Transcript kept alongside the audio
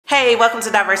Hey, welcome to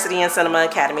Diversity in Cinema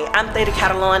Academy. I'm Theta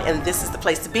Catalan, and this is the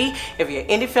place to be if you're an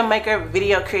indie filmmaker,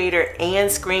 video creator, and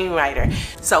screenwriter.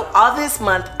 So all this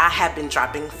month, I have been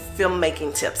dropping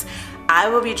filmmaking tips. I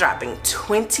will be dropping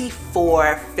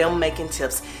 24 filmmaking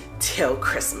tips till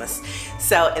Christmas.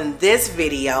 So in this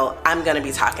video, I'm gonna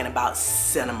be talking about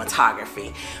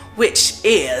cinematography, which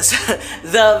is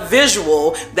the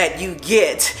visual that you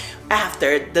get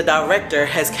after the director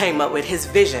has came up with his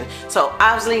vision. So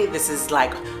obviously this is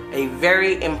like a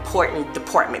very important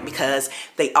department because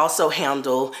they also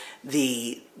handle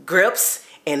the grips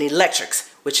and electrics,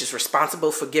 which is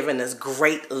responsible for giving us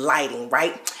great lighting,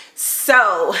 right?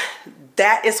 So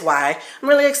that is why I'm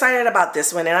really excited about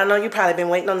this one, and I know you've probably been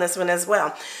waiting on this one as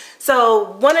well.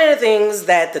 So one of the things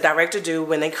that the director do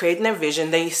when they create their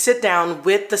vision, they sit down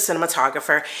with the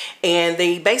cinematographer and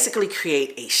they basically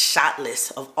create a shot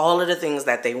list of all of the things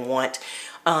that they want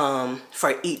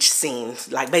for each scene,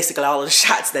 like basically all of the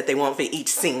shots that they want for each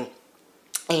scene.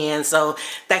 And so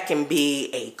that can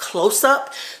be a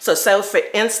close-up. So for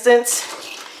instance,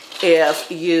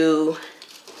 if you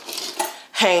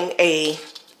hang a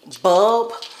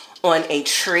bulb on a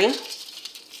tree,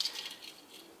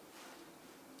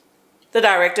 the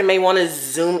director may want to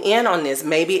zoom in on this.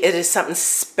 Maybe it is something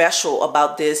special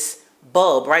about this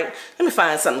bulb, right? Let me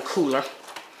find something cooler.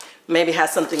 Maybe it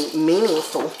has something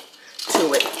meaningful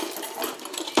to it.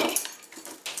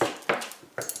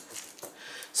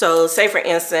 So say for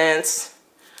instance,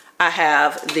 I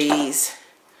have these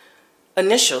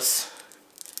initials.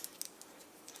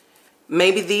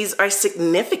 Maybe these are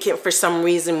significant for some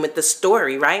reason with the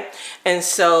story, right? And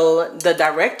so the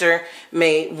director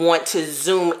may want to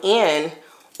zoom in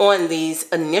on these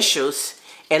initials,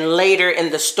 and later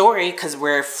in the story, because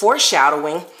we're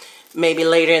foreshadowing, maybe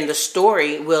later in the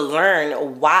story we'll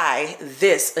learn why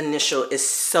this initial is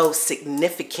so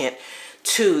significant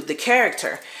to the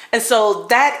character. And so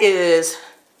that is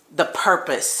the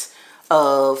purpose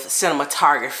of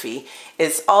cinematography.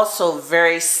 It's also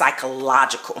very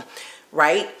psychological,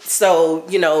 right? So,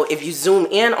 you know, if you zoom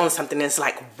in on something, it's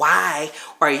like, why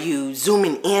are you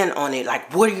zooming in on it?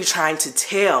 Like, what are you trying to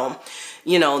tell,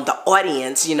 you know, the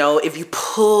audience? You know, if you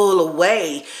pull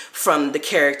away from the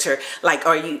character, like,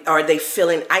 are they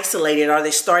feeling isolated? Are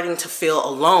they starting to feel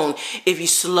alone? If you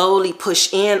slowly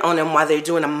push in on them while they're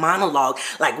doing a monologue,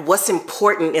 like, what's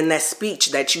important in that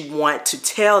speech that you want to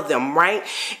tell them, right?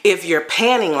 If you're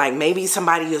panning, like maybe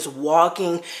somebody is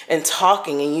walking and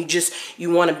talking and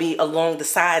you want to be along the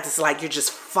sides, it's like you're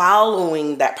just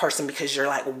following that person because you're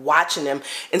like watching them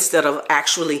instead of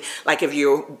actually, like if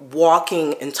you're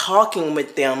walking and talking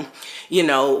with them, you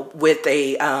know, with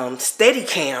a steady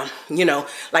cam, you know,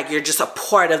 like you're just a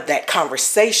part of that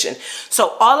conversation.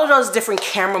 So all of those different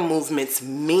camera movements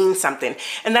mean something,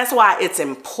 and that's why it's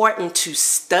important to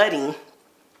study,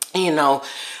 you know,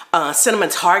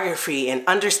 cinematography and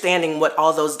understanding what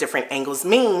all those different angles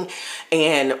mean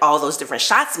and all those different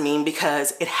shots mean,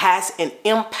 because it has an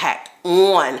impact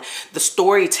on the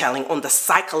storytelling, on the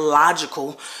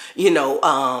psychological, you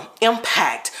know,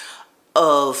 impact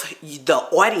of the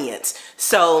audience.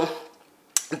 So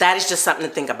that is just something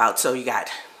to think about. So you got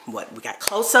what? We got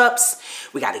close-ups,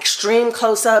 we got extreme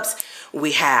close-ups,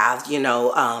 we have, you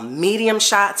know, medium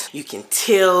shots. You can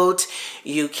tilt,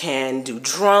 you can do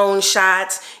drone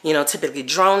shots. You know, typically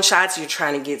drone shots, you're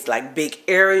trying to get like big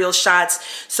aerial shots.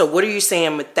 So what are you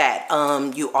saying with that?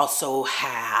 You also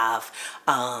have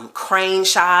crane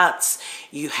shots,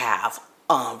 you have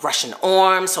Russian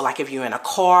arms. So like if you're in a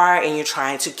car and you're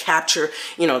trying to capture,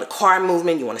 you know, the car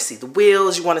movement, you want to see the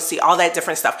wheels, you want to see all that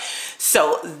different stuff.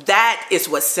 So that is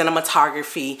what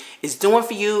cinematography is doing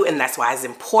for you, and that's why it's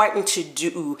important to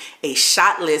do a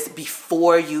shot list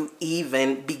before you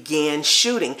even begin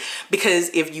shooting. Because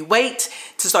if you wait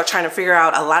to start trying to figure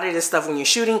out a lot of this stuff when you're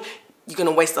shooting, you're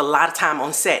gonna waste a lot of time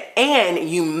on set, and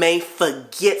you may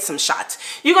forget some shots.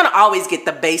 You're gonna always get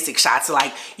the basic shots,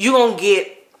 like you're gonna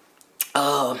get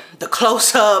the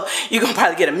close-up, you're gonna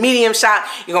probably get a medium shot,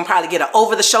 you're gonna probably get an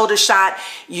over-the-shoulder shot.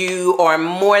 You are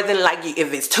more than likely,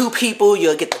 if it's two people,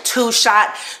 you'll get the two shot.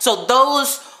 So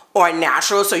those are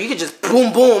natural, so you can just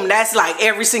boom boom, that's like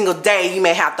every single day you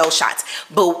may have those shots.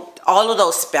 But all of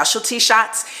those specialty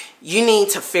shots, you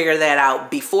need to figure that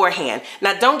out beforehand.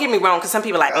 Now don't get me wrong, because some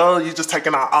people are like, oh, you're just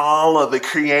taking out all of the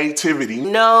creativity.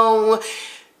 No,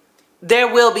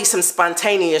 there will be some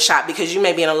spontaneous shot, because you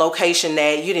may be in a location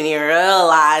that you didn't even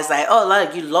realize, like, oh,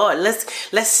 look, you Lord,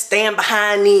 let's stand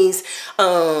behind these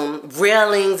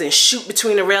railings and shoot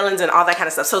between the railings and all that kind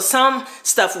of stuff. So some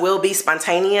stuff will be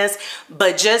spontaneous,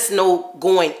 but just know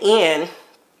going in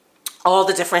all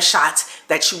the different shots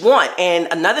that you want. And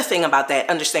another thing about that,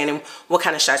 understanding what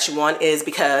kind of shots you want, is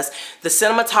because the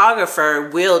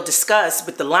cinematographer will discuss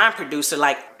with the line producer,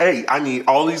 like, hey, I need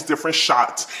all these different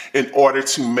shots in order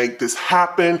to make this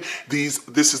happen.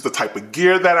 This is the type of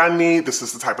gear that I need. This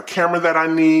is the type of camera that I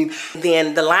need.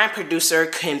 Then the line producer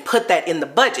can put that in the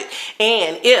budget.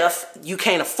 And if you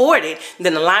can't afford it,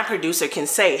 then the line producer can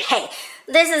say, hey,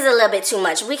 this is a little bit too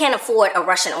much. We can't afford a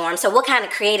Russian arm. So what kind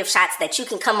of creative shots that you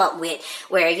can come up with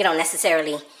where you don't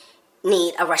necessarily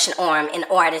need a Russian arm in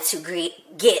order to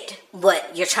get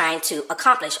what you're trying to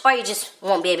accomplish, or you just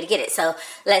won't be able to get it. So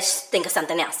let's think of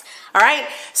something else. All right.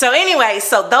 So anyway,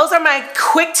 so those are my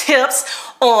quick tips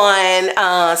on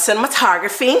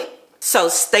cinematography. So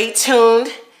stay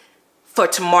tuned for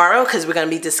tomorrow because we're going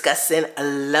to be discussing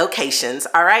locations.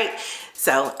 All right.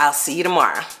 So I'll see you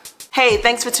tomorrow. Hey,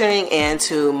 thanks for tuning in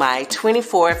to my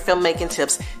 24 filmmaking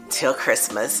tips till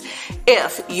Christmas.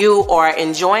 If you are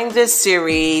enjoying this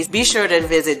series, be sure to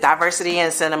visit Diversity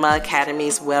and Cinema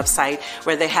Academy's website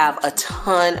where they have a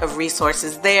ton of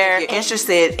resources there. If you're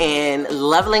interested in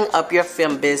leveling up your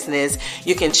film business,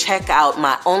 you can check out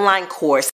my online course,